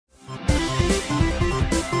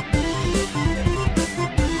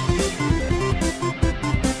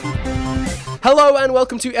Hello and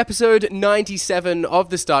welcome to episode 97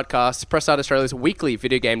 of the Startcast, Press Start Australia's weekly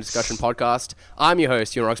video game discussion podcast. I'm your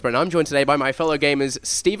host, Ewan, and I'm joined today by my fellow gamers,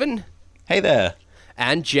 Stephen. Hey there.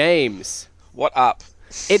 And James. What up?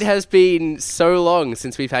 It has been so long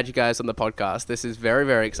since we've had you guys on the podcast. This is very,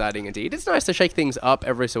 very exciting indeed. It's nice to shake things up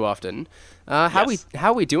every so often. How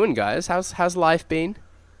are we doing, guys? How's life been?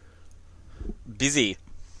 Busy.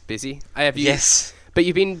 Busy? Yes. But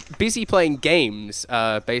you've been busy playing games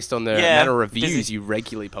based on the amount of reviews busy. you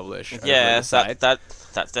regularly publish. Yeah,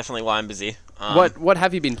 that's definitely why I'm busy. What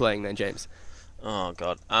have you been playing then, James? Oh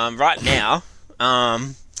god. Right now,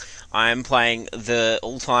 I'm playing the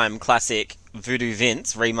all-time classic Voodoo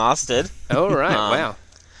Vince remastered. Oh right, wow.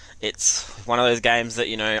 It's one of those games that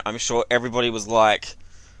I'm sure everybody was like,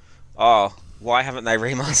 "Oh, why haven't they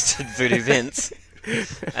remastered Voodoo Vince?"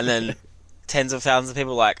 And then tens of thousands of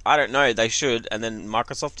people were like, I don't know, they should, and then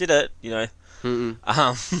Microsoft did it,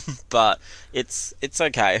 but it's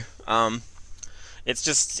okay. It's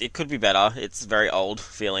just, it could be better. It's very old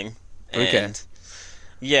feeling, and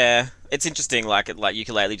yeah, it's interesting. Like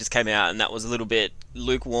Ukulele just came out, and that was a little bit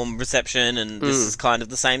lukewarm reception, and this is kind of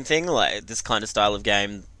the same thing. Like this kind of style of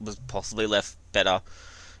game was possibly left better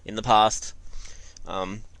in the past.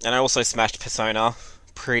 And I also smashed Persona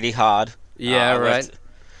pretty hard. Yeah, right.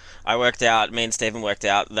 Me and Stephen worked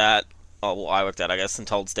out that, I worked out, I guess, and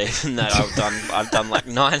told Stephen that I've done like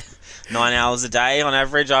nine hours a day on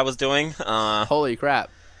average I was doing. Holy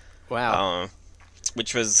crap. Wow.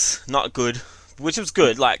 Which was not good. Which was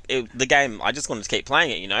good. Like, the game, I just wanted to keep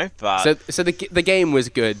playing it, but... So the game was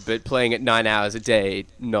good, but playing it 9 hours a day,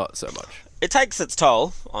 not so much. It takes its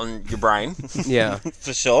toll on your brain. Yeah.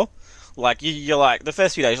 For sure. Like, you're like, the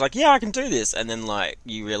first few days, you're like, yeah, I can do this. And then, like,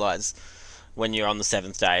 you realise when you're on the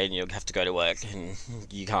 7th day and you have to go to work and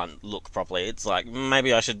you can't look properly, it's like,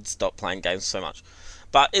 maybe I should stop playing games so much.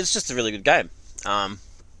 But it's just a really good game.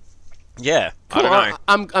 Yeah, cool. I don't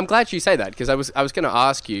know. I'm glad you say that, because I was going to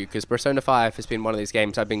ask you, because Persona 5 has been one of these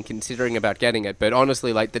games I've been considering about getting it, but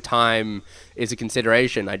honestly, like, the time is a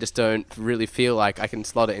consideration. I just don't really feel like I can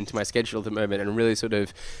slot it into my schedule at the moment and really sort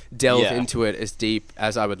of delve into it as deep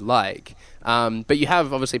as I would like. But you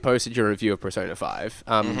have obviously posted your review of Persona 5.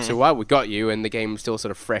 So while we got you and the game's still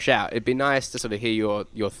sort of fresh out, it'd be nice to sort of hear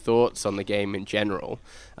your thoughts on the game in general.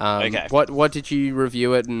 Okay. What did you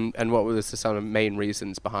review it, and what were the sort of main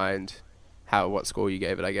reasons behind what score you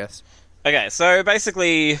gave it, I guess? Okay, so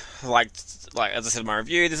basically, like as I said in my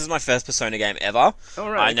review, this is my first Persona game ever. Oh,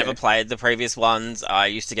 right, I never played the previous ones. I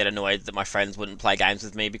used to get annoyed that my friends wouldn't play games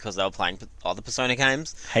with me because they were playing other Persona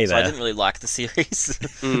games. Hey so there. I didn't really like the series.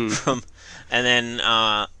 And then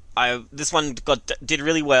this one did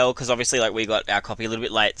really well because obviously, like, we got our copy a little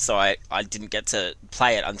bit late, so I didn't get to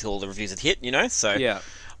play it until the reviews had hit. So yeah.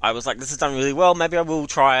 I was like, this has done really well. Maybe I will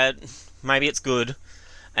try it. Maybe it's good.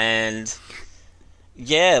 And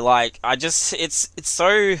yeah, like, it's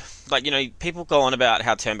so, like, people go on about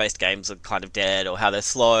how turn-based games are kind of dead or how they're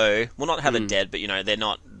slow. Well, not how they're dead, but, they're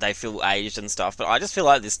not, they feel aged and stuff. But I just feel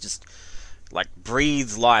like this just, like,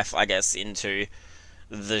 breathes life, I guess, into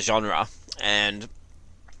the genre. And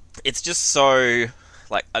it's just so,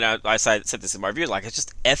 like, I know I said this in my review, like, it's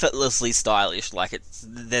just effortlessly stylish. Like,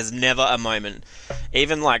 there's never a moment,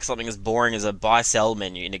 even, like, something as boring as a buy-sell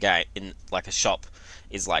menu in a game, in, like, a shop,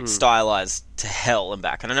 is, like, stylized to hell and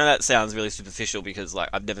back. And I know that sounds really superficial because, like,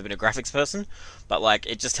 I've never been a graphics person, but, like,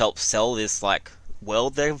 it just helps sell this, like,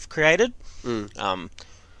 world they've created. And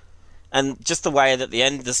just the way that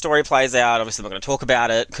the story plays out, obviously I'm not going to talk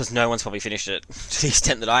about it because no one's probably finished it to the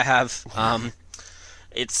extent that I have.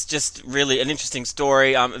 It's just really an interesting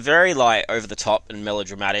story. Very, like, over the top and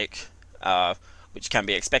melodramatic, which can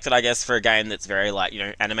be expected, I guess, for a game that's very, like,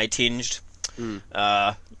 anime tinged.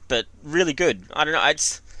 But really good. I don't know,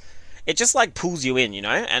 it just, like, pulls you in,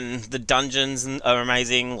 and the dungeons are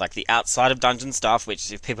amazing, like, the outside of dungeon stuff,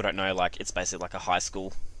 which, if people don't know, like, it's basically like a high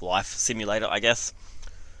school life simulator, I guess.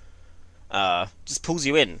 Just pulls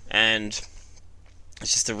you in, and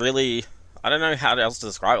it's just a really, I don't know how else to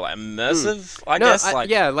describe it, like, immersive, I guess.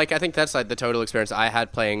 I think that's, like, the total experience I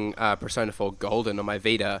had playing Persona 4 Golden on my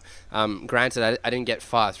Vita. Granted, I didn't get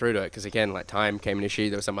far through to it, because, again, like, time came an issue,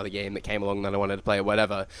 there was some other game that came along that I wanted to play or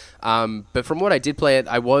whatever. But from what I did play it,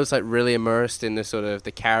 I was, like, really immersed in the sort of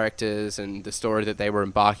the characters and the story that they were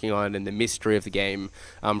embarking on and the mystery of the game.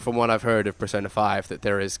 From what I've heard of Persona 5, that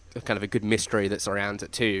there is kind of a good mystery that surrounds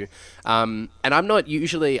it too. And I'm not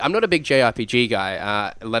a big JRPG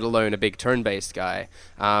guy, let alone a big turn turn-based guy.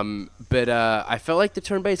 But I felt like the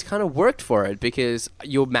turn-based kind of worked for it because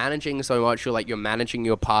you're managing so much. You're managing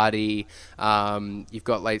your party. You've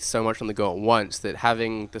got like so much on the go at once that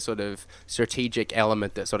having the sort of strategic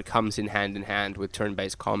element that sort of comes in hand with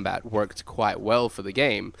turn-based combat worked quite well for the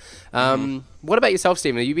game. What about yourself,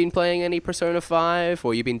 Stephen? Have you been playing any Persona 5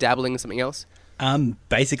 or you been dabbling in something else?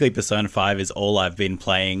 Basically, Persona 5 is all I've been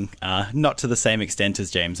playing. Not to the same extent as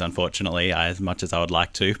James, unfortunately, as much as I would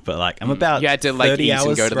like to. But like, I'm about you had to like 30 eat hours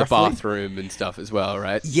and go to roughly. the bathroom and stuff as well,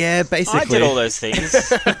 right? Yeah, basically. I did all those things.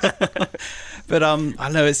 But I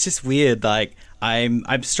don't know, it's just weird. Like,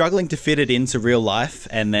 I'm struggling to fit it into real life,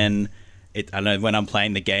 and then I don't know, when I'm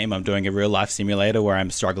playing the game, I'm doing a real life simulator where I'm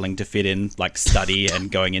struggling to fit in like study and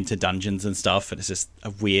going into dungeons and stuff, and it's just a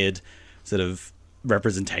weird sort of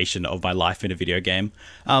representation of my life in a video game.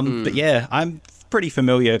 But yeah, I'm pretty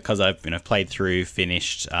familiar because I've played through,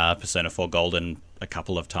 finished Persona 4 Golden a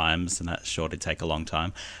couple of times, and that sure did take a long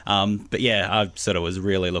time. But yeah, I sort of was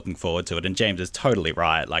really looking forward to it. And James is totally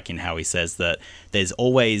right, like in how he says that it's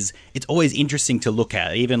always interesting to look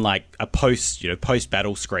at. Even like a post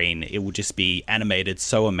battle screen, it will just be animated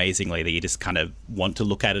so amazingly that you just kind of want to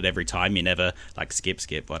look at it every time. You never like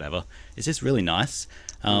skip whatever. It's just really nice.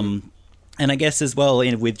 And I guess as well,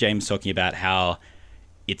 with James talking about how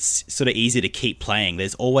it's sort of easy to keep playing,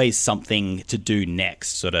 there's always something to do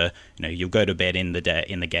next. Sort of, you'll go to bed in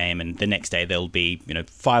the game, and the next day there'll be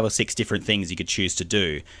 5 or 6 different things you could choose to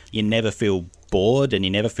do. You never feel bored, and you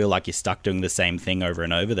never feel like you're stuck doing the same thing over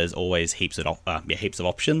and over. There's always heaps of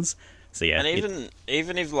options. So yeah, and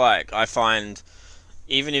even if like I find,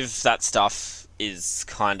 even if that stuff is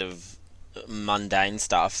kind of mundane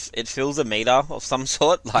stuff, it fills a meter of some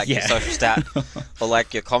sort, like your social stat or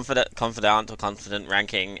like your confidant or confident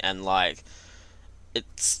ranking, and like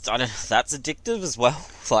that's addictive as well.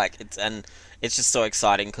 Like it's just so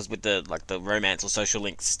exciting because with the romance or social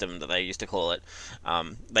link system that they used to call it,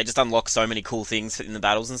 they just unlock so many cool things in the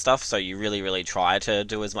battles and stuff, so you really, really try to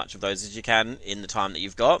do as much of those as you can in the time that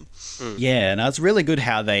you've got. Yeah, and it's really good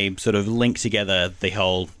how they sort of link together the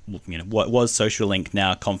whole, what was social link,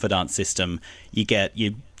 now confidant system. You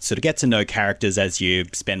sort of get to know characters as you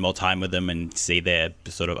spend more time with them and see their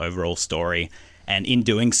sort of overall story. And in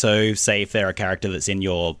doing so, say if they're a character that's in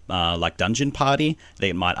your like dungeon party,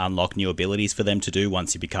 they might unlock new abilities for them to do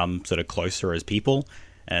once you become sort of closer as people.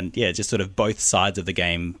 And yeah, just sort of both sides of the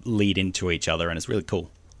game lead into each other, and it's really cool.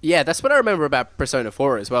 Yeah, that's what I remember about Persona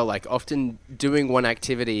 4 as well. Like, often doing one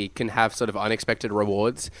activity can have sort of unexpected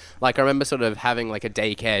rewards. Like, I remember sort of having like a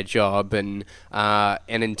daycare job, and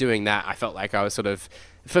in doing that, I felt like I was sort of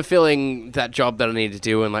fulfilling that job that I needed to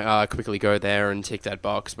do, and like, I quickly go there and tick that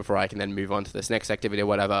box before I can then move on to this next activity or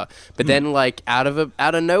whatever. But then, like, out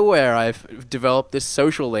of nowhere, I've developed this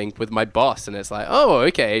social link with my boss, and it's like, oh,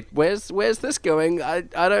 okay, where's this going? I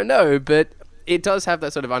don't know, but it does have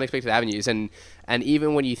that sort of unexpected avenues, and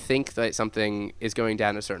even when you think that something is going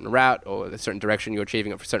down a certain route or a certain direction, you're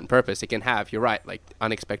achieving it for a certain purpose, it can have, you're right, like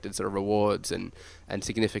unexpected sort of rewards and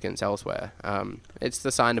significance elsewhere. It's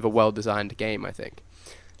the sign of a well-designed game, I think.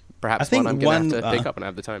 Perhaps one I'm going to have to pick up when I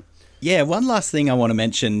have the time. Yeah, one last thing I want to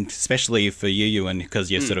mention, especially for you, Ewan,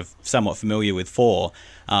 because you're sort of somewhat familiar with 4.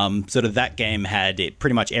 Sort of that game had it,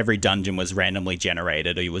 pretty much every dungeon was randomly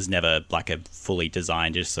generated. It was never like a fully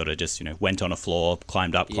designed, just went on a floor,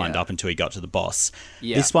 climbed up until you got to the boss.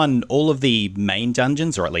 Yeah. This one, all of the main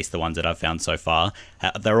dungeons, or at least the ones that I've found so far,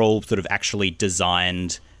 they're all sort of actually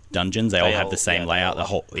designed dungeons. They all have the same layout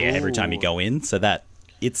every time you go in. So that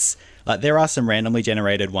it's like there are some randomly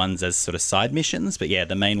generated ones as sort of side missions, but yeah,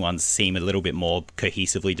 the main ones seem a little bit more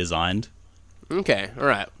cohesively designed. Okay, all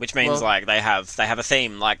right. Which means like they have a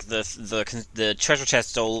theme. Like the treasure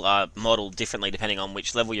chests all are modeled differently depending on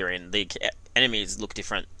which level you're in. The enemies look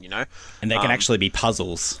different, and they can actually be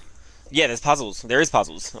puzzles. Yeah, there's puzzles. There is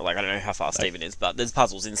puzzles. Like, I don't know how far Steven is, but there's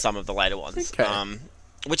puzzles in some of the later ones. Okay.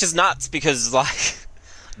 Which is nuts because like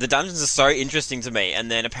the dungeons are so interesting to me, and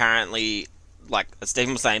then apparently, like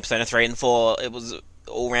Stephen was saying, Persona 3 and 4, it was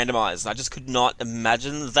all randomized. I just could not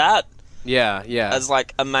imagine that. Yeah. As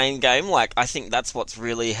like a main game. Like, I think that's what's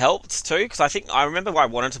really helped too, because I remember I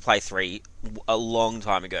wanted to play 3 a long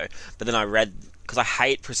time ago, but then I read, because I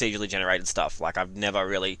hate procedurally generated stuff. Like, I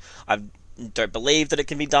don't believe that it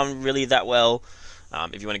can be done really that well.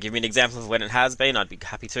 If you want to give me an example of when it has been, I'd be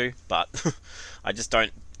happy to, but I just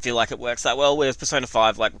don't feel like it works that well. Whereas Persona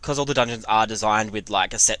 5, like, because all the dungeons are designed with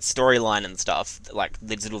like a set storyline and stuff, like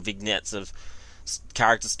these little vignettes of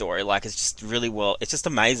character story, like, it's just really well, it's just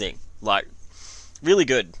amazing, like really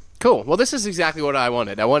good. Cool. Well, this is exactly what I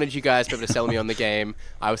wanted. I wanted you guys to be able to sell me on the game.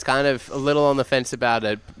 I was kind of a little on the fence about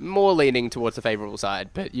it, more leaning towards the favorable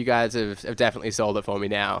side, but you guys have definitely sold it for me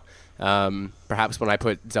now. Perhaps when I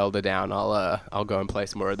put Zelda down, I'll go and play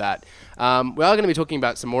some more of that. We are going to be talking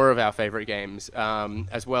about some more of our favorite games,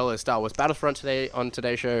 as well as Star Wars Battlefront today on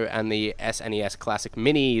today's show, and the SNES Classic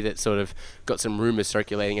Mini that sort of got some rumors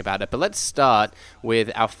circulating about it. But let's start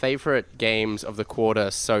with our favorite games of the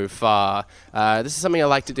quarter so far. This is something I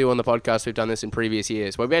like to do on the podcast. We've done this in previous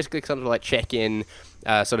years, where we basically sort of like check in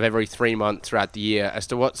sort of every 3 months throughout the year as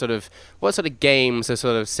to what sort of games are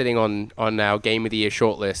sort of sitting on our Game of the Year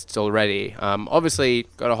shortlists already. Obviously,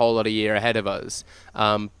 got a whole lot of year ahead of us,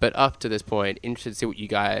 but up to this point, interested to see what you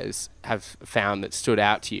guys have found that stood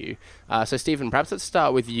out to you. So, Stephen, perhaps let's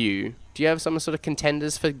start with you. Do you have some sort of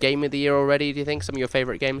contenders for Game of the Year already, do you think? Some of your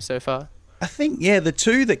favourite games so far? I think, yeah, the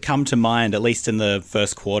two that come to mind, at least in the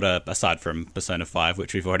first quarter, aside from Persona 5,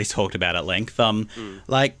 which we've already talked about at length,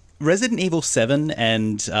 like Resident Evil 7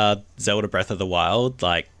 and Zelda Breath of the Wild.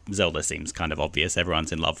 Like, Zelda seems kind of obvious,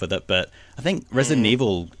 everyone's in love with it, but I think Resident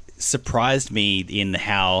Evil surprised me in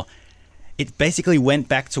how it basically went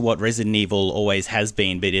back to what Resident Evil always has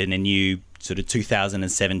been, but in a new sort of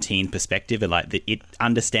 2017 perspective. Like, it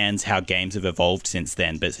understands how games have evolved since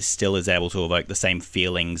then, but still is able to evoke the same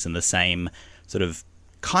feelings and the same sort of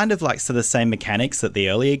the same mechanics that the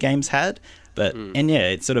earlier games had. But and yeah,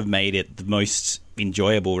 it sort of made it the most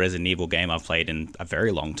enjoyable Resident Evil game I've played in a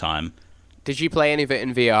very long time. Did you play any of it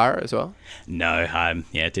in VR as well? No, don't have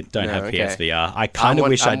PSVR. I kind of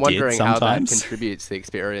wish I did sometimes. I'm wondering how that contributes to the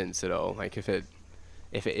experience at all. Like if it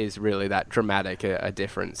is really that dramatic a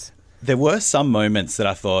difference. There were some moments that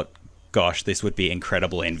I thought, gosh, this would be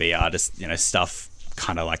incredible in VR. Just, stuff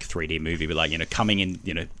kind of like 3D movie, but like, coming in,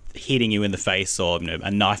 hitting you in the face, or a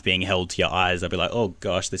knife being held to your eyes. I'd be like, oh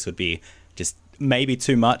gosh, this would be just maybe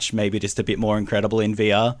too much, maybe just a bit more incredible in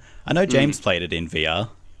VR. I know James played it in VR.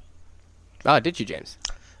 Oh, did you, James?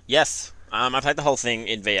 Yes. I played the whole thing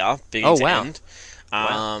in VR, beginning to end.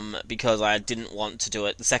 Because I didn't want to do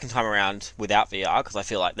it the second time around without VR, because I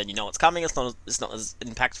feel like then what's coming. It's not as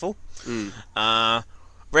impactful.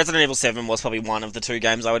 Resident Evil 7 was probably one of the two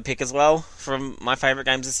games I would pick as well from my favourite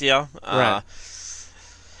games this year. Right.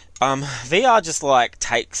 VR just like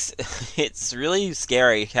takes. It's really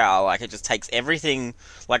scary how like it just takes everything.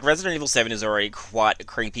 Like Resident Evil 7 is already quite a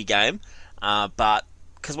creepy game, but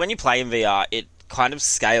because when you play in VR, it kind of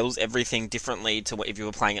scales everything differently to what if you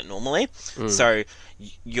were playing it normally. So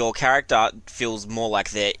your character feels more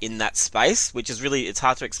like they're in that space, which is really, it's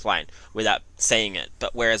hard to explain without seeing it.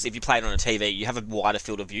 But whereas if you play it on a TV, you have a wider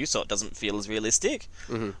field of view, so it doesn't feel as realistic.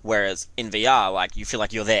 Whereas in VR, like you feel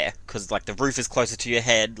like you're there because like the roof is closer to your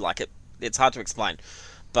head. Like it's hard to explain,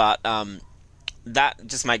 but that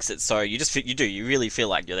just makes it so you really feel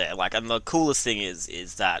like you're there. Like, and the coolest thing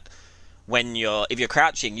is that if you're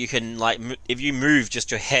crouching, you can like if you move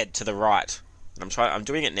just your head to the right. And I'm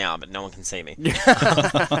doing it now, but no one can see me.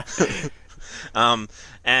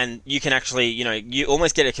 And you can actually, you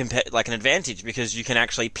almost get an advantage because you can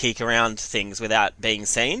actually peek around things without being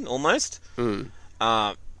seen, almost.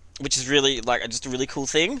 Which is really like just a really cool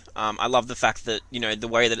thing. I love the fact that the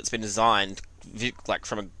way that it's been designed, like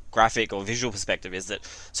from a graphic or visual perspective, is that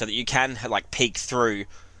so that you can like peek through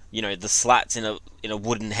the slats in a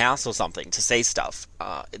wooden house or something to see stuff.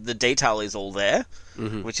 The detail is all there,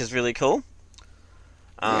 which is really cool.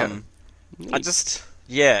 It's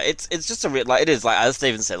just a real, like, it is, like, as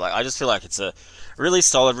Steven said, like, I just feel like it's a really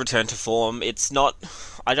solid return to form. It's not,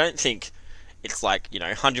 I don't think it's like,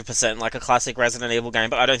 100% like a classic Resident Evil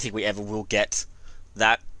game, but I don't think we ever will get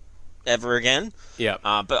that ever again. Yeah.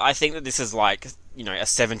 But I think that this is like, a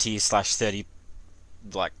 70/30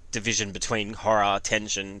 like division between horror,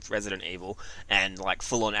 tension, Resident Evil, and like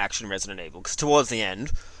full-on action Resident Evil. Because towards the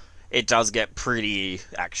end, it does get pretty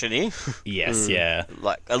actiony. Yes, yeah,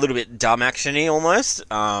 like a little bit dumb actiony almost.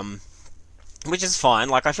 Which is fine.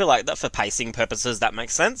 Like I feel like that for pacing purposes, that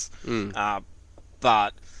makes sense.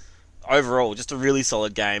 But overall, just a really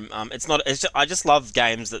solid game. I just love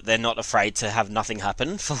games that they're not afraid to have nothing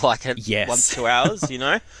happen for like 1 to 2 hours.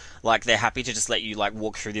 Like they're happy to just let you like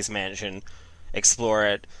walk through this mansion, explore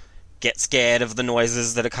it, get scared of the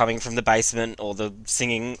noises that are coming from the basement or the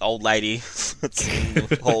singing old lady that's in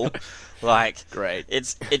the hall. Like, great.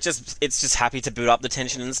 It's just happy to build up the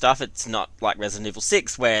tension and stuff. It's not like Resident Evil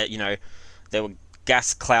 6 where there were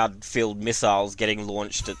gas cloud filled missiles getting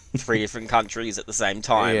launched at 3 different countries at the same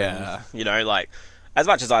time. Yeah. And, like as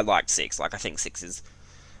much as I liked 6, like I think 6 is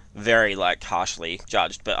very like harshly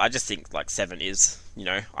judged, but I just think like 7 is,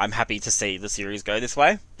 I'm happy to see the series go this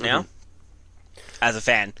way now. As a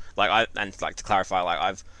fan, to clarify,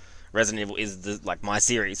 like Resident Evil is like my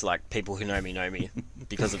series. Like people who know me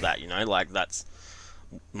because of that. You know, like that's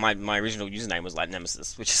my original username was like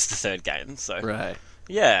Nemesis, which is the third game. So Right.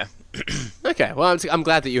 yeah. Okay. Well, I'm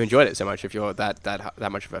glad that you enjoyed it so much. If you're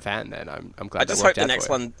that much of a fan, then I'm glad. I just that hope worked the out next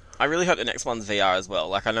for you. one. I really hope the next one's VR as well.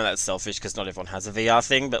 Like I know that's selfish because not everyone has a VR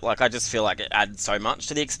thing, but like I just feel like it adds so much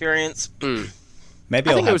to the experience. Maybe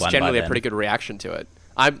I I'll think it have was one generally by a pretty then. good reaction to it.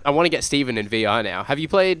 I want to get Steven in VR now. Have you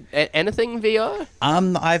played anything in VR?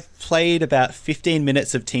 I've played about 15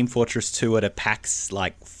 minutes of Team Fortress 2 at a PAX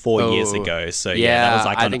like 4 years ago. So yeah, that was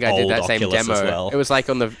like I on think old I did that same Oculus demo. as well. It was like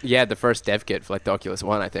on the first dev kit for like the Oculus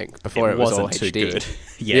One, I think, before it was all wasn't too HD. good.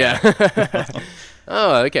 Yeah.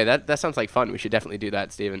 Oh, okay. That sounds like fun. We should definitely do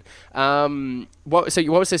that, Steven. What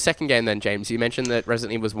was the second game then, James? You mentioned that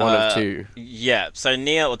Resident Evil was one of two. Yeah. So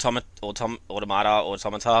Nier Automata.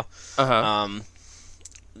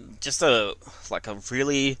 Just a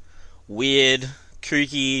really weird,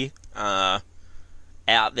 kooky,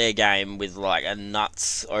 out there game with like a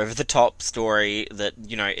nuts over the top story that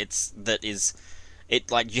you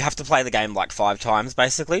have to play the game like 5 times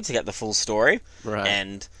basically to get the full story. Right.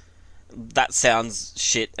 And that sounds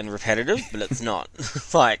shit and repetitive, but it's not.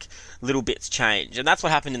 Like little bits change, and that's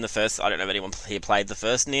what happened in the first. I don't know if anyone here played the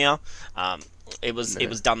first Nier. It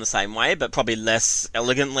was done the same way, but probably less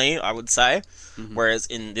elegantly, I would say. Mm-hmm. Whereas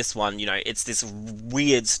in this one, it's this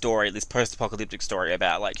weird story, this post-apocalyptic story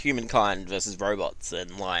about like humankind versus robots,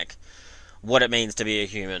 and like what it means to be a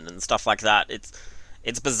human and stuff like that. It's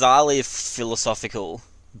bizarrely philosophical,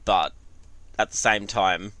 but at the same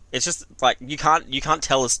time, it's just like you can't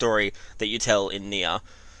tell a story that you tell in Nier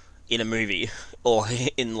in a movie or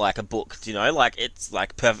in like a book. Do you know? Like it's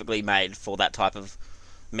like perfectly made for that type of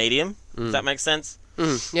medium. Does that make sense?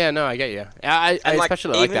 Yeah, no, I get you. I like,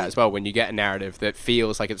 especially like that as well when you get a narrative that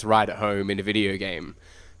feels like it's right at home in a video game.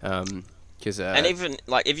 And even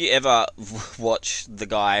like if you ever watch the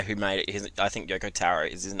guy who made it, I think Yoko Taro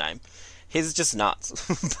is his name. He's just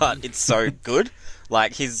nuts, but it's so good.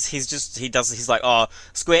 Like he's like, oh,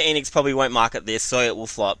 Square Enix probably won't market this, so it will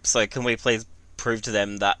flop. So can we please prove to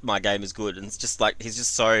them that my game is good? And it's just like he's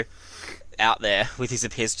just so out there with his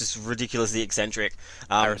appearance, just ridiculously eccentric.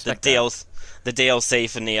 The DLC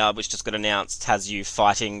for Nier, which just got announced, has you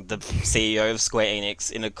fighting the CEO of Square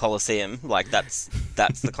Enix in a coliseum. Like that's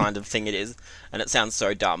the kind of thing it is, and it sounds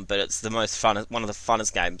so dumb, but it's one of the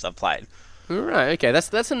funnest games I've played. Right, okay.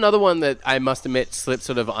 That's another one that I must admit slipped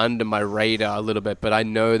sort of under my radar a little bit, but I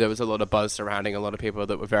know there was a lot of buzz surrounding a lot of people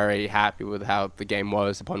that were very happy with how the game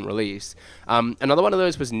was upon release. Another one of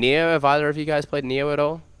those was Neo. Have either of you guys played Neo at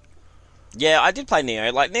all? Yeah, I did play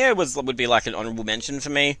Neo. Like Neo would be like an honorable mention for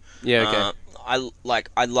me. Yeah, okay.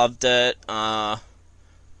 I loved it. I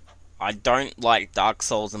don't like Dark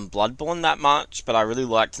Souls and Bloodborne that much, but I really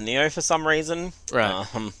liked Neo for some reason. Right.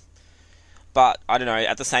 But I don't know.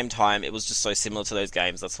 At the same time, it was just so similar to those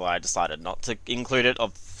games. That's why I decided not to include it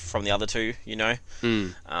from the other two.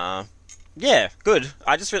 Yeah, good.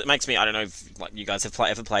 It makes me. I don't know if like you guys have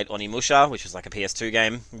ever played Onimusha, which was like a PS2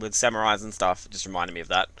 game with samurais and stuff. It just reminded me of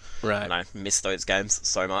that. Right. And I miss those games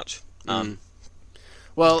so much.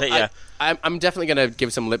 Well, yeah. I'm definitely going to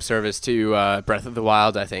give some lip service to Breath of the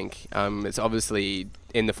Wild, I think. It's obviously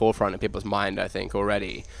in the forefront of people's mind, I think,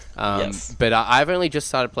 already. Yes. But I've only just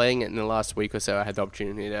started playing it in the last week or so. I had the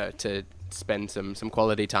opportunity to spend some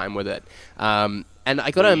quality time with it. And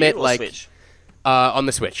I got to admit, like... Switch? On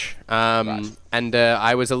the Switch. Right. And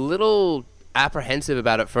I was a little apprehensive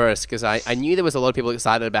about it first because I knew there was a lot of people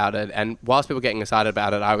excited about it, and whilst people were getting excited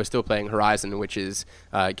about it, I was still playing Horizon, which is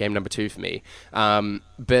game number 2 for me.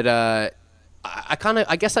 But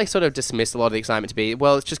I guess I sort of dismissed a lot of the excitement to be,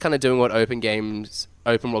 well, it's just kind of doing what open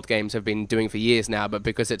world games have been doing for years now, but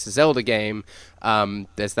because it's a Zelda game,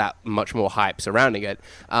 there's that much more hype surrounding it.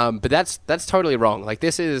 But that's totally wrong. Like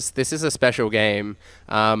this is a special game.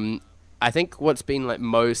 I think what's been like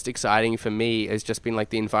most exciting for me has just been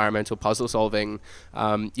like the environmental puzzle solving.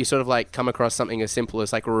 You sort of like come across something as simple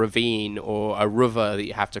as like a ravine or a river that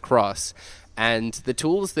you have to cross, and the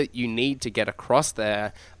tools that you need to get across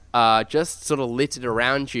there are just sort of littered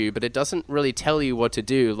around you, but it doesn't really tell you what to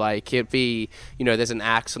do. Like it'd be, there's an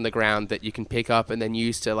axe on the ground that you can pick up and then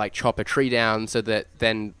use to like chop a tree down so that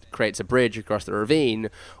then creates a bridge across the ravine,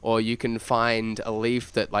 or you can find a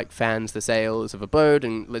leaf that like fans the sails of a boat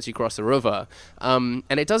and lets you cross the river. And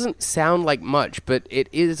it doesn't sound like much, but it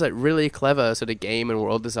is like really clever sort of game and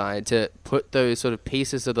world design to put those sort of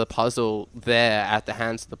pieces of the puzzle there at the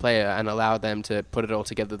hands of the player and allow them to put it all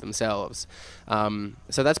together themselves.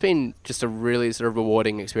 So that's been just a really sort of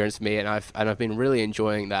rewarding experience for me, and I've been really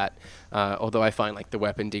enjoying that. Although I find like the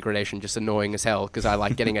weapon degradation just annoying as hell, because I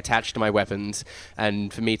like getting attached to my weapons,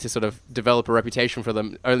 and for me to sort of develop a reputation for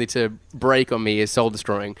them only to break on me is soul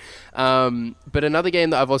destroying. But another game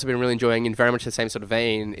that I've also been really enjoying in very much the same sort of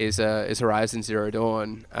vein is Horizon Zero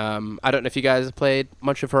Dawn. I don't know if you guys have played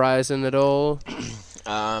much of Horizon at all.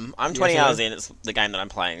 I'm 20 hours in. It's the game that I'm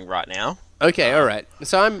playing right now. Okay, all right.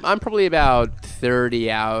 So I'm probably about 30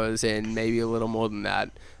 hours in, maybe a little more than that.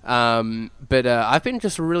 But I've been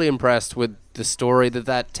just really impressed with the story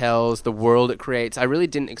that tells, the world it creates. I really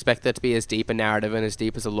didn't expect there to be as deep a narrative and as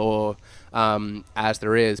deep as a lore as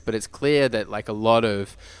there is, but it's clear that like a lot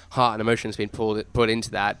of heart and emotion has been put into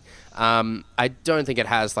that. I don't think it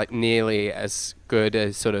has like nearly as good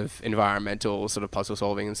as sort of environmental sort of puzzle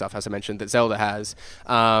solving and stuff, as I mentioned, that Zelda has.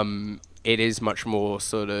 It is much more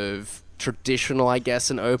sort of traditional, I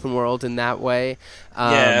guess, an open world in that way.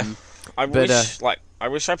 I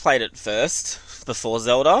wish I played it first before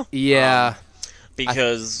Zelda. Yeah.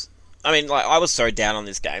 Because I mean, like, I was so down on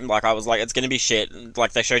this game. Like, I was like, it's gonna be shit. And,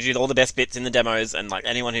 like, they showed you all the best bits in the demos, and like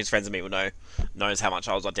anyone who's friends with me would knows how much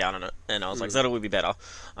I was down on it. And I was like, Zelda would be better.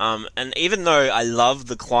 And even though I love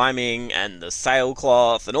the climbing and the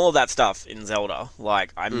sailcloth and all of that stuff in Zelda,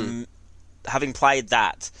 like I'm having played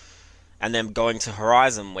that. And then going to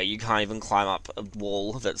Horizon, where you can't even climb up a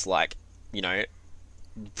wall that's, like, you know,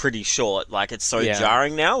 pretty short. Like, it's so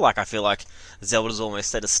jarring now. Like, I feel like Zelda's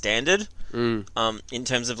almost set a standard in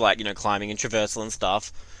terms of, like, you know, climbing and traversal and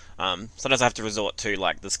stuff. Sometimes I have to resort to,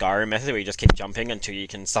 like, the Skyrim method, where you just keep jumping until you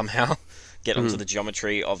can somehow get onto the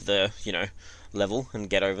geometry of the, you know, level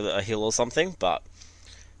and get over a hill or something. But,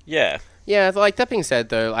 yeah. Yeah, like, that being said,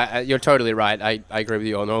 though, you're totally right. I agree with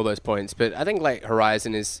you on all those points. But I think, like,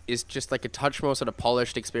 Horizon is just, like, a touch more sort of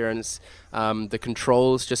polished experience. The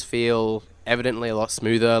controls just feel evidently a lot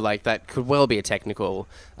smoother. Like, that could well be a technical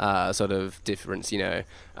sort of difference, you know.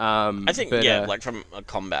 I think, like, from a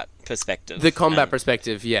combat perspective. The combat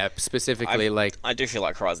perspective, specifically, I do feel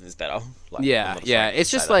like Horizon is better. Like,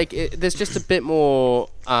 It's just, like, there's just a bit more...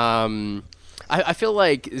 I feel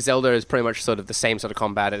like Zelda is pretty much sort of the same sort of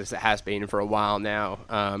combat as it has been for a while now,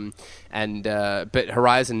 but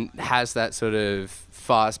Horizon has that sort of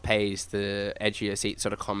fast-paced, the edgier seat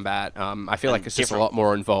sort of combat. I feel like it's just a lot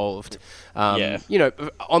more involved. You know,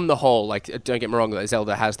 on the whole, like, don't get me wrong, like,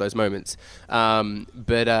 Zelda has those moments,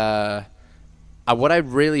 but what I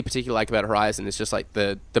really particularly like about Horizon is just like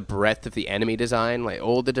the breadth of the enemy design. Like,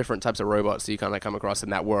 all the different types of robots that you kind of come across in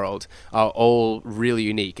that world are all really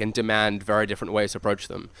unique and demand very different ways to approach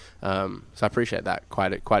them. So I appreciate that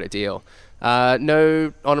quite a deal.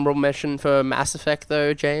 No honorable mention for Mass Effect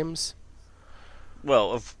though, James?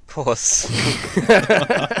 Well, of course.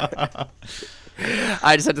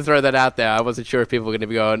 I just had to throw that out there. I wasn't sure if people were going to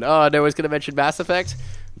be going, oh, no one's going to mention Mass Effect.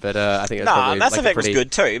 But I think it's probably Mass Effect was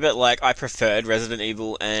good too, but like I preferred Resident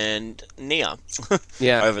Evil and Nier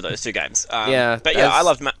over those two games. I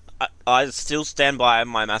loved. I still stand by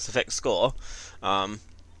my Mass Effect score.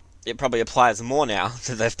 It probably applies more now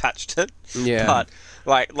that they've patched it. Yeah. But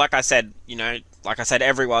like I said,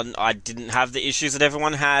 everyone, I didn't have the issues that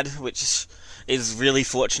everyone had, which is really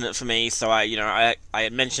fortunate for me. So I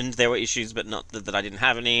had mentioned there were issues, but not that I didn't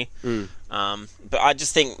have any. But I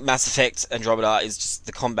just think Mass Effect Andromeda is just,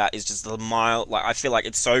 the combat is just a mile. Like, I feel like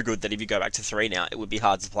it's so good that if you go back to 3 now, it would be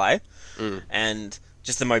hard to play. And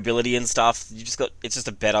just the mobility and stuff, it's just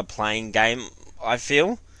a better playing game, I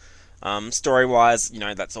feel. Story wise,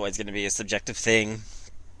 that's always going to be a subjective thing.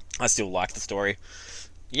 I still like the story.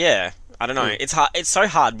 Yeah. I don't know. It's hard. It's so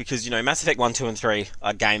hard because, Mass Effect 1, 2, and 3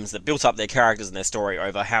 are games that built up their characters and their story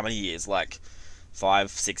over how many years? Like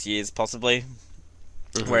 5, 6 years, possibly.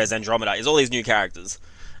 Whereas Andromeda is all these new characters.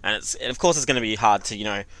 And of course it's going to be hard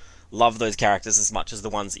to, love those characters as much as the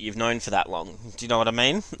ones that you've known for that long. Do you know what I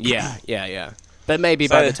mean? Yeah. But maybe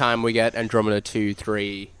by the time we get Andromeda 2,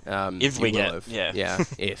 3... if we get,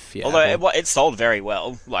 if. Although it sold very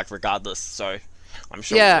well, like, regardless, so... I'm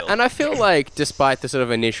sure. Yeah, and I feel like despite the sort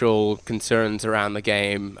of initial concerns around the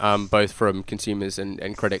game, both from consumers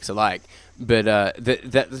and critics alike, but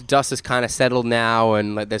the dust has kind of settled now,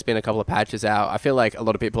 and like there's been a couple of patches out. I feel like a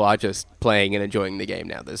lot of people are just playing and enjoying the game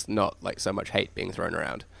now. There's not like so much hate being thrown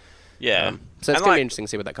around. Yeah. So it's going to be interesting to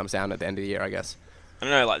see what that comes down at the end of the year, I guess. I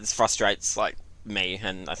don't know, like, this frustrates like me,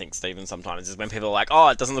 and I think Steven sometimes, is when people are like, oh,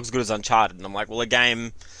 it doesn't look as good as Uncharted, and I'm like, well, a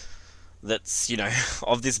game that's,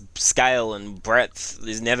 of this scale and breadth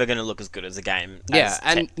is never going to look as good as a game.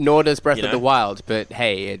 Nor does Breath of the Wild, but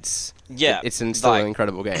hey, it's still an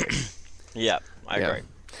incredible game. Yeah, I agree.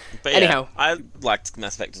 But anyhow, I liked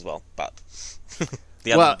Mass Effect as well, but...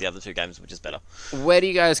 The other two games were just better. Where do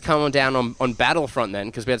you guys come down on Battlefront then?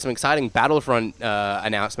 Because we had some exciting Battlefront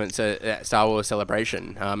announcements at Star Wars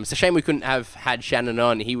Celebration. It's a shame we couldn't have had Shannon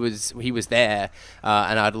on. He was there,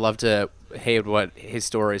 and I'd love to hear what his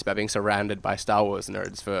story is about being surrounded by Star Wars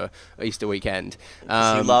nerds for Easter weekend. He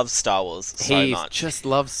loves Star Wars so much. He just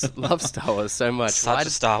loves Star Wars so much. Such a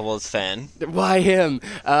Star Wars fan. Why him?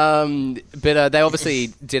 But they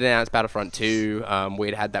obviously did announce Battlefront 2.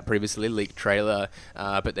 We'd had that previously leaked trailer,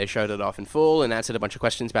 but they showed it off in full and answered a bunch of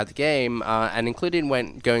questions about the game, and including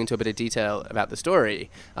going into a bit of detail about the story.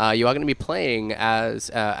 You are going to be playing as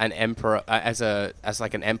an emperor, as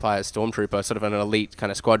like an Empire stormtrooper, sort of an elite kind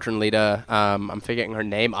of squadron leader. I'm forgetting her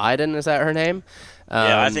name. Iden, is that her name?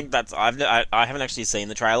 Yeah, I think that's. I haven't actually seen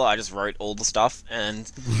the trailer. I just wrote all the stuff, and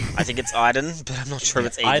I think it's Iden, but I'm not sure if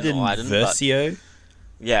it's Eden or Iden. Versio.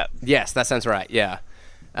 Yeah. Yes, that sounds right. Yeah.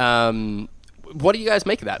 What do you guys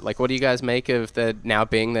make of that? Like, what do you guys make of the now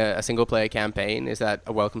being a single player campaign? Is that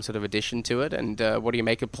a welcome sort of addition to it? And what do you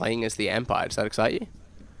make of playing as the Empire? Does that excite you?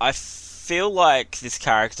 I feel like this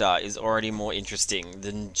character is already more interesting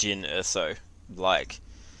than Jyn Erso.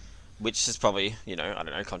 Which is probably, I don't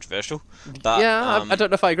know, controversial. But, yeah, I don't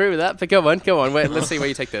know if I agree with that, but go on. Wait, let's see where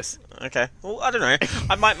you take this. Okay. Well, I don't know.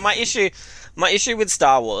 My issue with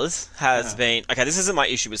Star Wars has been... Okay, this isn't my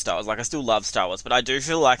issue with Star Wars. Like, I still love Star Wars, but I do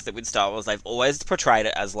feel like that with Star Wars, they've always portrayed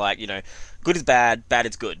it as, like, good is bad, bad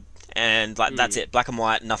is good. And, like, that's it. Black and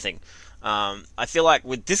white, nothing. I feel like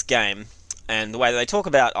with this game, and the way that they talk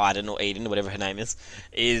about Iden, or Eden, or whatever her name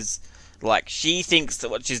is... Like, she thinks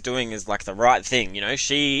that what she's doing is, like, the right thing,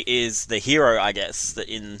 She is the hero, I guess,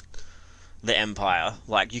 in the Empire.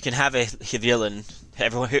 Like, you can have a villain,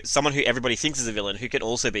 someone who everybody thinks is a villain, who can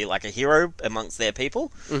also be, like, a hero amongst their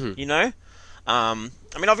people, I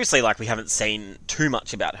mean, obviously, like, we haven't seen too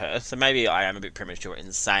much about her, so maybe I am a bit premature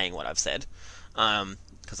in saying what I've said.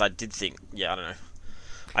 Because I did think, I don't know.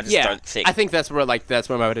 I just don't think. I think that's where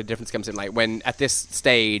my difference comes in. Like, when at this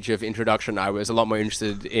stage of introduction, I was a lot more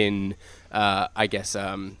interested in, in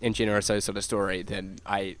Jyn Erso's sort of story than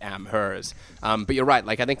I am hers. But you're right.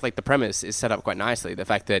 Like, I think like the premise is set up quite nicely. The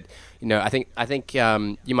fact that I think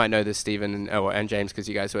you might know this, Stephen and James, because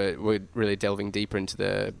you guys were really delving deeper into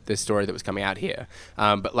the story that was coming out here.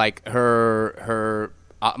 But like her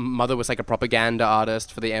mother was like a propaganda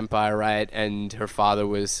artist for the Empire, right? And her father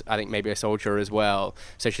was, I think, maybe a soldier as well.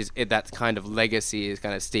 So that kind of legacy is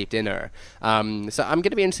kind of steeped in her. So I'm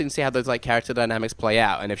going to be interested to see how those like character dynamics play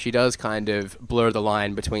out, and if she does kind of blur the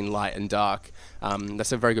line between light and dark.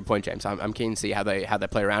 That's a very good point, James. I'm keen to see how they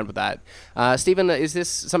play around with that. Stephen, is this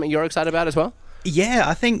something you're excited about as well? Yeah,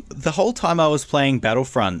 I think the whole time I was playing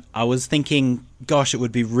Battlefront, I was thinking, gosh, it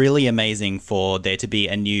would be really amazing for there to be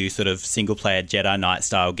a new sort of single-player Jedi Knight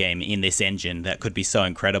style game in this engine that could be so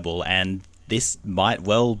incredible, and this might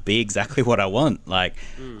well be exactly what I want. Like,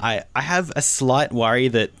 I have a slight worry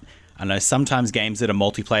that, I know sometimes games that are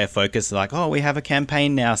multiplayer focused are like, oh, we have a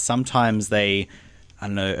campaign now. Sometimes they... I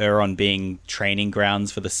don't know, err on being training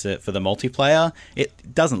grounds for the multiplayer.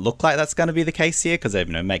 It doesn't look like that's going to be the case here because they're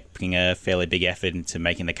making a fairly big effort into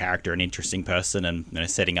making the character an interesting person and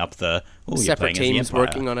setting up the separate teams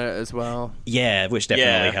working on it as well. Yeah, which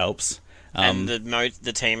definitely helps. And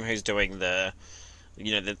the team who's doing like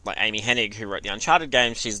Amy Hennig, who wrote the Uncharted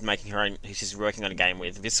game, she's making her own. She's working on a game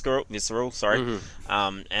with Visceral, sorry,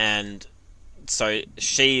 and. So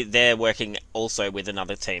they're working also with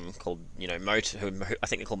another team called, Motive, who I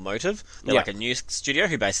think they're called Motive. They're like a new studio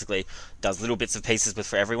who basically does little bits of pieces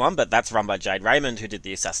for everyone, but that's run by Jade Raymond, who did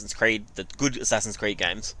the good Assassin's Creed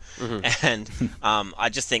games. And I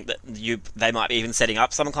just think that they might be even setting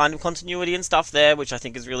up some kind of continuity and stuff there, which I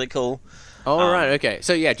think is really cool. Oh, right, okay.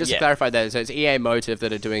 So, just to clarify that, so it's EA Motive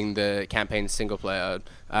that are doing the campaign single player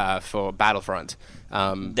for Battlefront.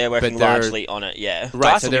 They're working largely on it, yeah.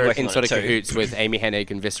 Right, so they're in sort of cahoots with Amy Hennig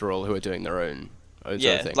and Visceral, who are doing their own sort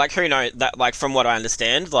of thing. Like, who knows, that, like, from what I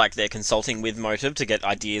understand, like, they're consulting with Motive to get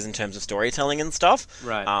ideas in terms of storytelling and stuff.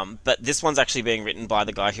 Right. But this one's actually being written by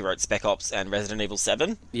the guy who wrote Spec Ops and Resident Evil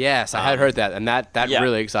 7. Yes, I had heard that, and that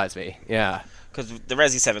really excites me, yeah. Because the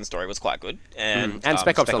Resi 7 story was quite good. And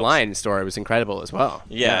Spec Ops The Line story was incredible as well.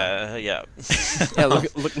 Yeah. Yeah, look.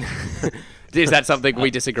 Is that something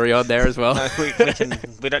we disagree on there as well? No,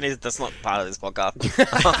 we don't need... That's not part of this podcast.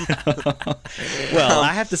 Well,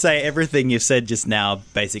 I have to say, everything you've said just now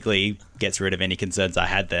basically gets rid of any concerns I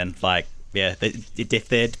had then. Like, yeah, if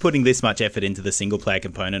they're putting this much effort into the single-player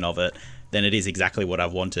component of it, then it is exactly what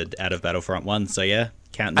I've wanted out of Battlefront 1. So, yeah,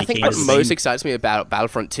 counting the I think key what to the most thing. excites me about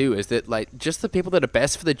Battlefront 2 is that like just the people that are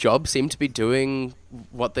best for the job seem to be doing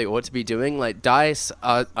what they ought to be doing. Like DICE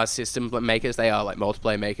are system makers, they are like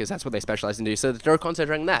multiplayer makers. That's what they specialize in do. So they're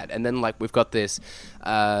concentrating that, and then like we've got this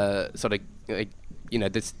sort of like,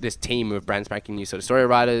 this team of brand spanking new sort of story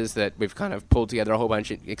writers that we've kind of pulled together a whole bunch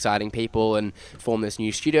of exciting people and formed this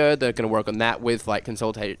new studio. They're going to work on that with like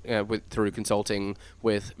through consulting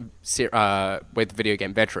with video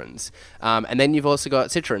game veterans. And then you've also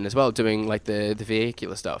got Citron as well doing like the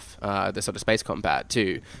vehicular stuff, the sort of space combat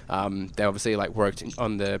too. They obviously like worked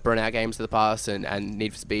on the Burnout games of the past and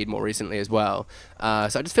Need for Speed more recently as well. So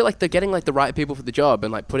I just feel like they're getting like the right people for the job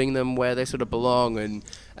and like putting them where they sort of belong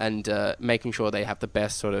and making sure they have the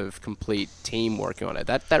best sort of complete team working on it.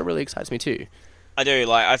 That really excites me too. I do.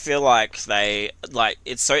 Like, I feel like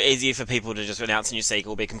it's so easy for people to just announce a new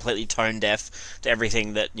sequel, be completely tone deaf to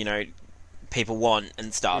everything that, people want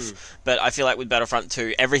and stuff. But I feel like with Battlefront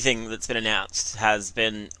 2, everything that's been announced has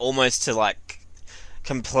been almost to, like,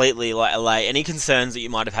 completely like allay any concerns that you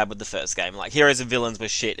might have had with the first game. Like, heroes and villains were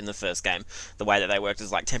shit in the first game. The way that they worked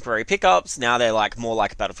is like temporary pickups. Now they're like more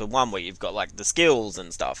like Battlefield 1 where you've got like the skills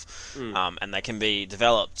and stuff, and they can be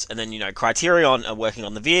developed. And then Criterion are working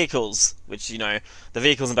on the vehicles, which the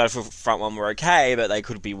vehicles in Battlefront 1 were okay, but they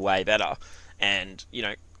could be way better. And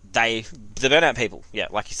the Burnout people, yeah,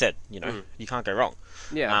 like you said, you can't go wrong.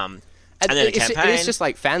 Yeah. And then a campaign. It's just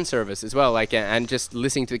like fan service as well, like, and just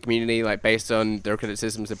listening to the community, like based on their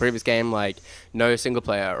criticisms of the previous game, like no single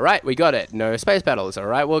player, right? We got it. No space battles, all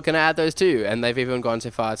right? We're gonna add those too, and they've even gone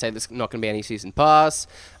so far as to say there's not gonna be any season pass.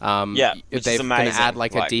 Yeah, which they're is amazing. Gonna add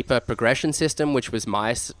like a deeper progression system, which was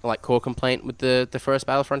my like core complaint with the first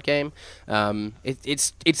Battlefront game.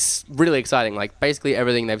 It's really exciting. Like basically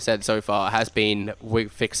everything they've said so far has been we're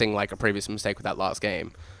fixing like a previous mistake with that last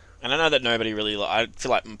game. And I know that nobody really... I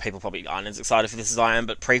feel like people probably aren't as excited for this as I am,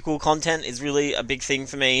 but prequel content is really a big thing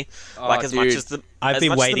for me. Much as the... I've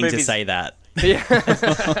been waiting to say that. Yeah.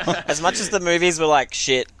 As much as the movies were like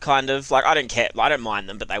shit, kind of, like I don't care, I don't mind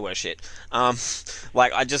them, but they were shit.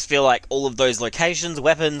 Like I just feel like all of those locations,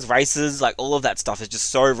 weapons, races, like all of that stuff is just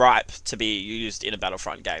so ripe to be used in a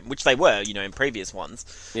Battlefront game, which they were, in previous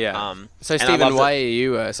ones. Yeah. So Stephen, why are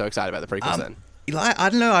you so excited about the prequels then? I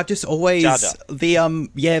don't know. I've just always Jar Jar.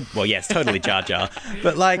 Yes, totally Jar Jar.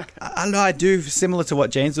 But like, I don't know. I do similar to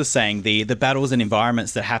what James was saying. The battles and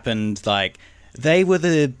environments that happened, like they were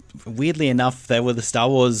weirdly enough, they were the Star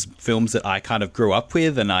Wars films that I kind of grew up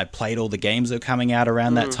with, and I played all the games that were coming out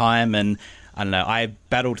around that time. And I don't know. I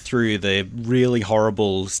battled through the really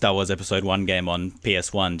horrible Star Wars Episode 1 game on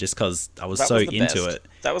PS1 just because I was so into it.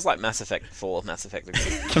 That was like Mass Effect 4, Mass Effect.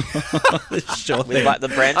 Sure With like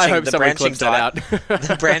the I hope someone branching clips that out.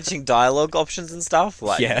 the branching dialogue options and stuff.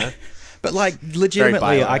 Like, yeah. But like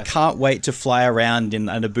legitimately, I can't wait to fly around in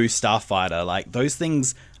a Naboo starfighter. Like those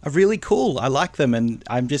things are really cool. I like them, and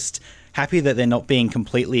I'm just happy that they're not being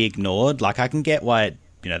completely ignored. Like I can get why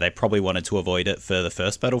they probably wanted to avoid it for the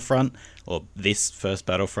first Battlefront or this first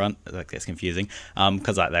Battlefront. Like that's confusing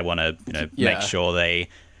because like they want to make sure they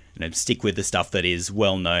stick with the stuff that is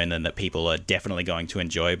well known and that people are definitely going to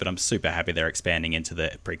enjoy. But I'm super happy they're expanding into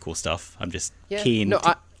the prequel stuff. I'm just keen.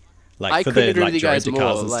 I for couldn't the agree like with you guys droid more.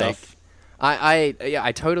 cars and Like, stuff.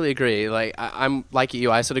 I totally agree. Like I'm like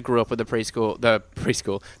you. I sort of grew up with the prequel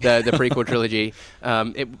trilogy.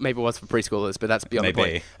 It maybe was for preschoolers, but that's beyond the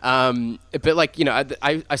point. But like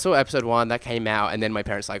I saw Episode 1 that came out, and then my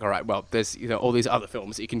parents like, all right, well, there's all these other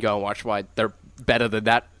films that you can go and watch. Why they're better than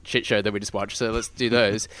that shit show that we just watched, so let's do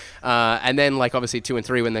those. And then like obviously 2 and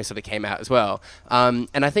 3 when they sort of came out as well. And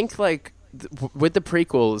I think like with the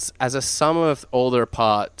prequels, as a sum of all their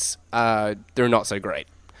parts, they're not so great.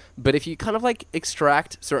 But if you kind of like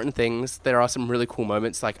extract certain things, there are some really cool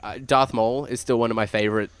moments. Like Darth Maul is still one of my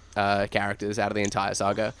favorite characters out of the entire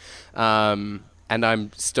saga. And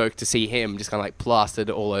I'm stoked to see him just kind of like plastered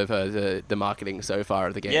all over the marketing so far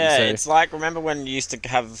of the game. Yeah, so, it's like, remember when you used to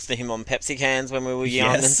have him on Pepsi cans when we were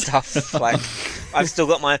young and stuff? Like, I've still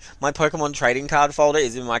got my Pokemon trading card folder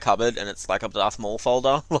is in my cupboard, and it's like a Darth Maul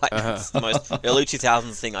folder. Like, it's the most early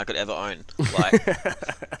 2000s thing I could ever own. Like...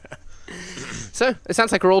 So it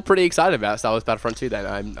sounds like we're all pretty excited about Star Wars Battlefront 2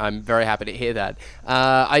 then. I'm very happy to hear that.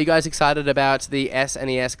 Are you guys excited about the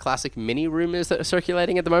SNES Classic Mini rumors that are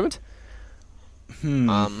circulating at the moment?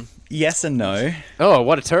 Yes and no. Oh,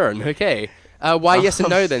 what a turn. Okay. Why yes and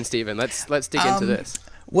no then, Stephen? Let's dig into this.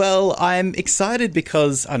 Well, I'm excited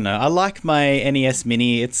because, I don't know, I like my NES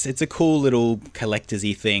Mini. It's a cool little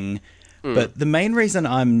collector's-y thing. But the main reason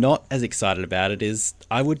I'm not as excited about it is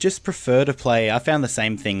I would just prefer to play... I found the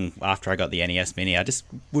same thing after I got the NES Mini. I just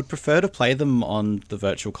would prefer to play them on the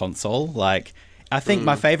Virtual Console. Like, I think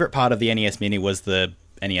my favorite part of the NES Mini was the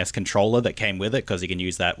NES controller that came with it, because you can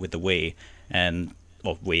use that with the Wii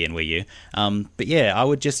or Wii and Wii U. But yeah, I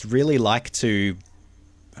would just really like to,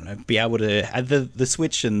 I don't know, be able to have the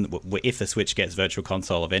Switch, and if the Switch gets Virtual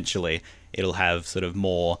Console eventually, it'll have sort of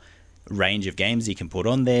more range of games you can put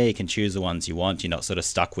on there. You can choose the ones you want. You're not sort of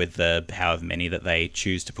stuck with the however many that they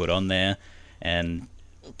choose to put on there. And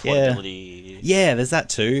portability. Yeah, there's that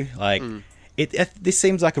too. Like, this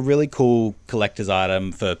seems like a really cool collector's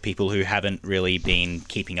item for people who haven't really been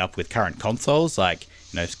keeping up with current consoles. Like,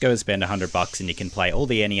 go and spend $100 and you can play all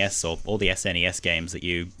the NES or all the SNES games that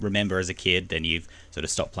you remember as a kid, and you've sort of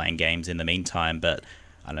stopped playing games in the meantime. But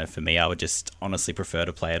I don't know, for me, I would just honestly prefer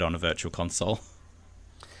to play it on a Virtual Console.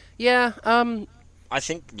 Yeah, I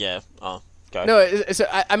think, go. No,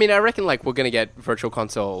 I mean, I reckon like we're gonna get Virtual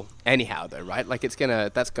Console anyhow, though, right? Like that's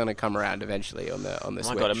gonna come around eventually on the Switch.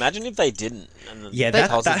 Oh my god, imagine if they didn't.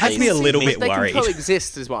 That has me a little bit worried. They can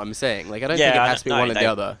coexist, is what I'm saying. Like, I don't think it has to be one or the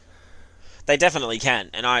other. They definitely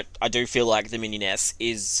can, and I do feel like the Mini NES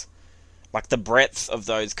is like the breadth of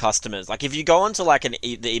those customers. Like, if you go onto like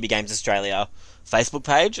the EB Games Australia Facebook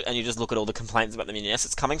page and you just look at all the complaints about the Mini NES,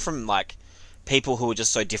 it's coming from like people who are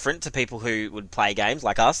just so different to people who would play games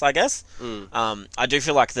like us, I guess. I do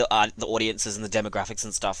feel like the audiences and the demographics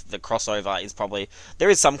and stuff, the crossover is probably...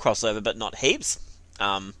 There is some crossover, but not heaps.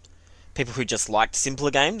 People who just liked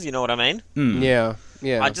simpler games, you know what I mean? Yeah.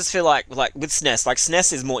 I just feel like with SNES, like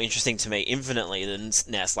SNES is more interesting to me infinitely than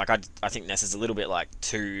NES. Like, I think NES is a little bit like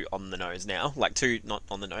too on the nose now. Like, too, not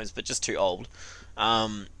on the nose, but just too old.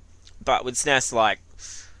 But with SNES, like...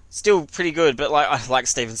 Still pretty good, but like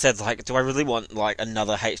Stephen said, like, do I really want like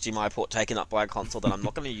another HDMI port taken up by a console that I'm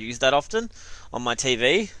not going to use that often on my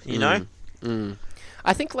TV? You know?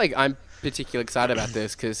 I think like I'm particularly excited about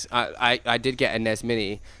this because I did get a NES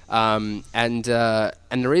Mini, and the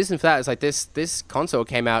reason for that is like this console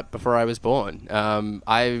came out before I was born.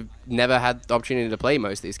 I've never had the opportunity to play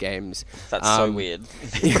most of these games. That's so weird.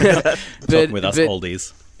 Talking with us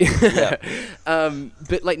oldies.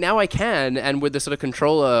 But like now I can, and with the sort of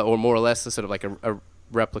controller, or more or less the sort of like a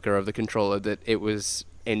replica of the controller that it was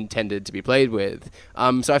intended to be played with.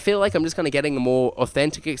 So I feel like I'm just kind of getting a more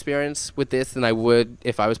authentic experience with this than I would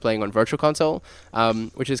if I was playing on Virtual Console,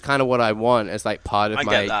 which is kind of what I want as like part of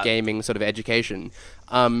my gaming sort of education.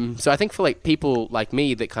 So I think for like people like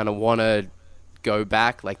me that kind of want to go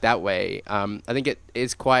back like that way, I think it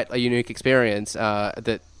is quite a unique experience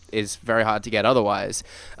that is very hard to get otherwise.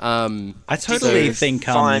 I totally think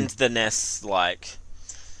find the NES like.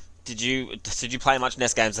 Did you play much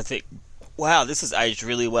NES games? I think. Wow, this has aged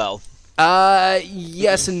really well.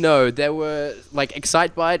 Yes and no. There were like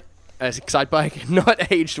Excitebike,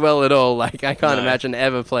 not aged well at all. Like, I can't imagine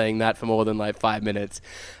ever playing that for more than like 5 minutes.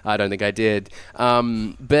 I don't think I did.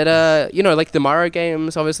 But like the Mario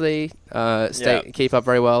games, obviously, keep up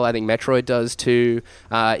very well. I think Metroid does too.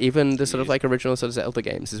 Even the sort of like original sort of Zelda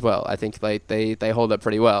games as well. I think they hold up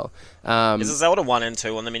pretty well. Is it Zelda 1 and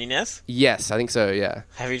 2 on the Mini NES? Yes, I think so. Yeah.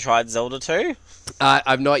 Have you tried Zelda 2?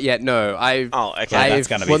 I've not yet. No. Okay. That's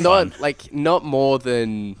gonna be fun. Not more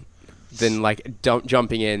than like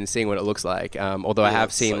jumping in and seeing what it looks like. Although I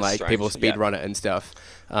have seen like people speedrun it and stuff.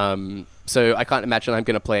 So I can't imagine I'm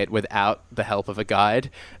going to play it without the help of a guide.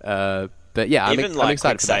 But yeah, I'm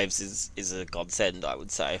excited for that. Quick saves is a godsend, I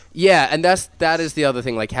would say. Yeah, and that is the other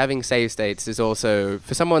thing. Like, having save states is also,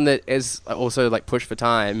 for someone that is also like pushed for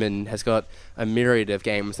time and has got a myriad of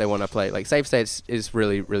games they want to play, like save states is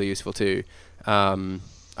really, really useful too.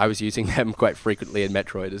 I was using them quite frequently in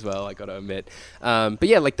Metroid as well, I got to admit. But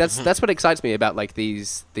yeah, like that's what excites me about like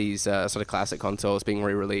these sort of classic consoles being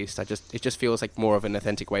re-released. It just feels like more of an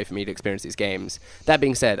authentic way for me to experience these games. That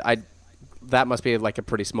being said, that must be like a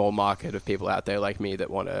pretty small market of people out there like me that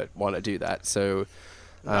want to do that. So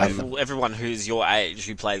everyone who's your age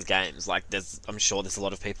who plays games, like I'm sure there's a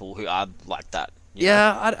lot of people who are like that.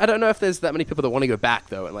 Yeah, I don't know if there's that many people that want to go back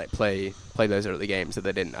though and like play those early games that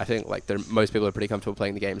they didn't. I think like most people are pretty comfortable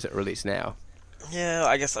playing the games that are released now. Yeah,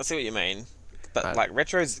 I guess I see what you mean, but like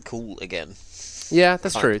retro's cool again. Yeah,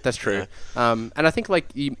 that's true. That's true. Yeah. And I think, like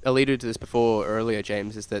you alluded to this earlier,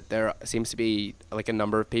 James, is that there seems to be like a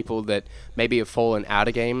number of people that maybe have fallen out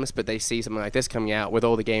of games, but they see something like this coming out with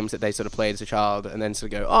all the games that they sort of played as a child, and then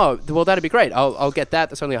sort of go, "Oh, well, that'd be great. I'll get that.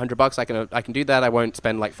 That's only $100. I can do that. I won't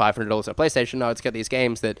spend like $500 on a PlayStation. No, let's get these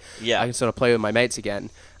games that I can sort of play with my mates again."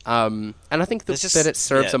 And I think that it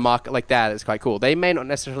serves a market like that is quite cool. They may not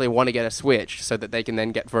necessarily want to get a Switch so that they can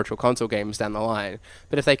then get Virtual Console games down the line,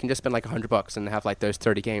 but if they can just spend like $100 and have like those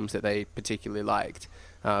 30 games that they particularly liked,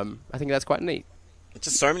 I think that's quite neat.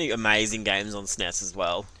 Just so many amazing games on SNES as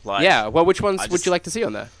well. Like, yeah, well, which ones would you like to see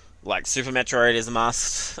on there? Like, Super Metroid is a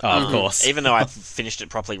must. Oh, of course. Even though I've finished it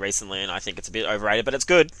properly recently, and I think it's a bit overrated, but it's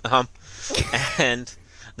good. And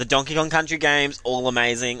the Donkey Kong Country games, all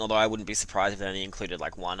amazing. Although I wouldn't be surprised if they only included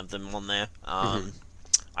like one of them on there.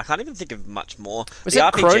 I can't even think of much more. Was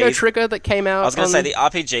it Chrono Trigger that came out? I was going to say the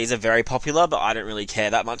RPGs are very popular, but I don't really care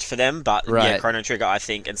that much for them. But yeah, Chrono Trigger, I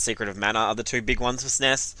think, and Secret of Mana are the two big ones for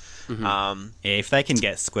SNES. If they can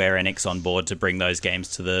get Square Enix on board to bring those games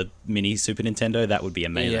to the mini Super Nintendo, that would be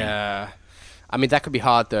amazing. Yeah. I mean, that could be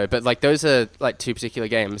hard though, but like those are like two particular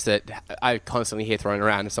games that I constantly hear thrown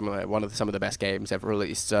around as some of the best games ever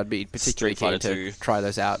released. So I'd be particularly keen to try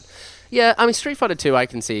those out. Yeah, I mean, Street Fighter 2 I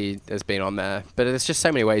can see has been on there, but there's just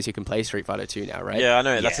so many ways you can play Street Fighter 2 now, right? Yeah, I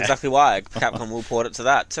know. That's exactly why Capcom will port it to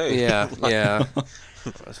that too. Yeah, yeah.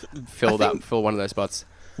 Fill one of those spots.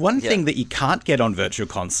 One thing that you can't get on Virtual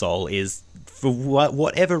Console is, for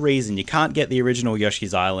whatever reason, you can't get the original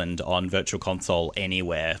Yoshi's Island on Virtual Console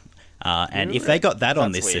anywhere. And if they got that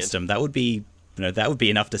on this system, that would be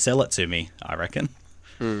enough to sell it to me, I reckon.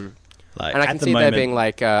 Like, and I can see there being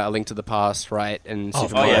like a Link to the Past, right? And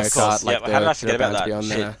Super Mario Kart, like how did I forget about that? On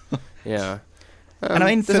there. Yeah. And I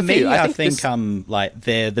mean, for me, I think like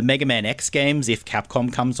the Mega Man X games, if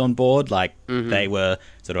Capcom comes on board, like they were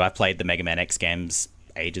sort of, I played the Mega Man X games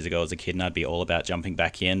ages ago as a kid, and I'd be all about jumping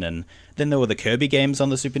back in. And then there were the Kirby games on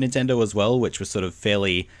the Super Nintendo as well, which was sort of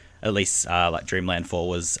fairly, at least like Dreamland 4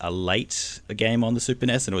 was a late game on the Super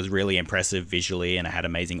NES, and it was really impressive visually, and it had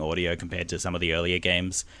amazing audio compared to some of the earlier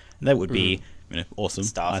games. And that would be awesome,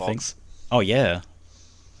 Star Fox. I think. Oh, yeah.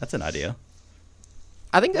 That's an idea.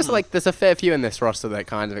 I think there's a fair few in this roster that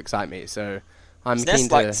kind of excite me, so I'm keen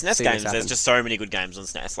to SNES see games, this there's just so many good games on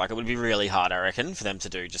SNES. Like, it would be really hard, I reckon, for them to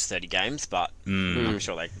do just 30 games, but I'm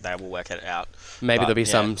sure they will work it out. Maybe there'll be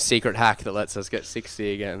some secret hack that lets us get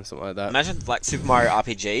 60 again, something like that. Imagine, like, Super Mario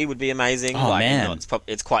RPG would be amazing. Oh, like, man. You know,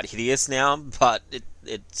 it's quite hideous now, but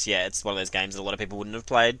it's one of those games that a lot of people wouldn't have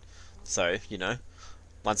played. So, you know,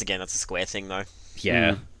 once again, that's a Square thing, though.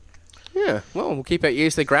 Yeah. Yeah, well, we'll keep our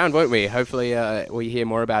ears to the ground, won't we? Hopefully we hear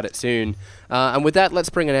more about it soon. And with that, let's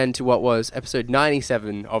bring an end to what was episode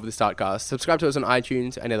 97 of The Startcast. Subscribe to us on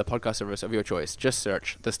iTunes and other podcast service of your choice. Just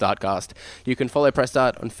search The Startcast. You can follow Press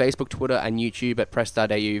Start on Facebook, Twitter, and YouTube at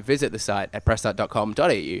PressStart.au. Visit the site at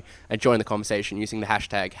pressstart.com.au and join the conversation using the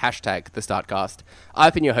hashtag TheStartcast.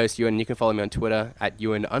 I've been your host, Ewan. You can follow me on Twitter at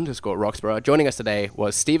Ewan_Roxborough. Joining us today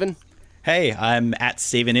was Stephen. Hey, I'm at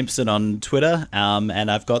Stephen Impson on Twitter,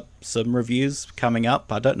 and I've got some reviews coming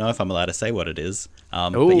up. I don't know if I'm allowed to say what it is.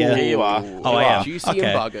 But yeah. Here you are. Oh, I am. Juicy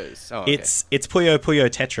embargoes. Oh, okay. It's Puyo Puyo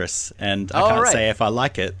Tetris, and I can't say if I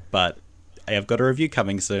like it, but I've got a review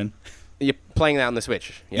coming soon. You're playing that on the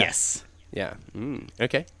Switch? Yeah. Yes. Yeah.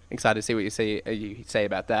 Okay. Excited to see what you say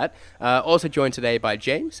about that. Also joined today by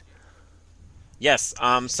James. Yes,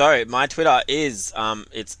 so my Twitter is,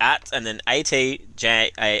 it's at, and then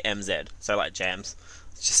ATJAMZ, so like jams.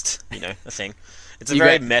 It's just, a thing. It's a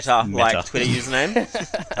very meta, like, Twitter username,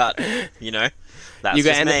 but, that's you got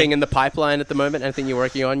just anything me. in the pipeline at the moment? Anything you're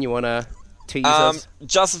working on? You want to tease us?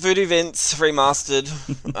 Just Voodoo Vince remastered.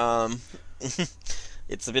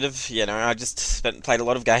 It's a bit of, I just played a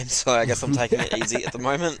lot of games, so I guess I'm taking it easy at the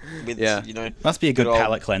moment. With, Must be a good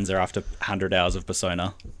palate cleanser after 100 hours of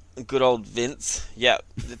Persona. Good old Vince. Yeah,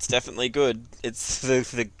 it's definitely good. It's the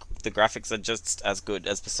graphics are just as good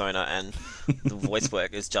as Persona, and the voice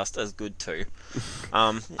work is just as good too.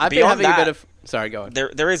 I've been having a bit of... Sorry, go on.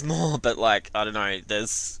 There is more, but like, I don't know.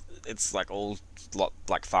 It's like all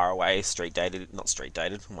like far away, not street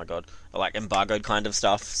dated. Oh my god, like embargoed kind of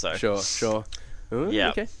stuff. So sure. Ooh, yeah.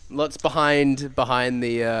 Okay. Lots behind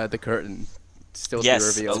the curtain. Still to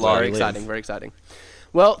be revealed. Very exciting.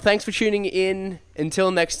 Well, thanks for tuning in.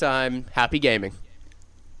 Until next time, happy gaming.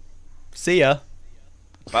 See ya.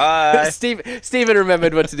 Bye. Stephen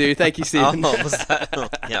remembered what to do. Thank you, Stephen. Oh, was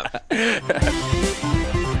that? Yeah.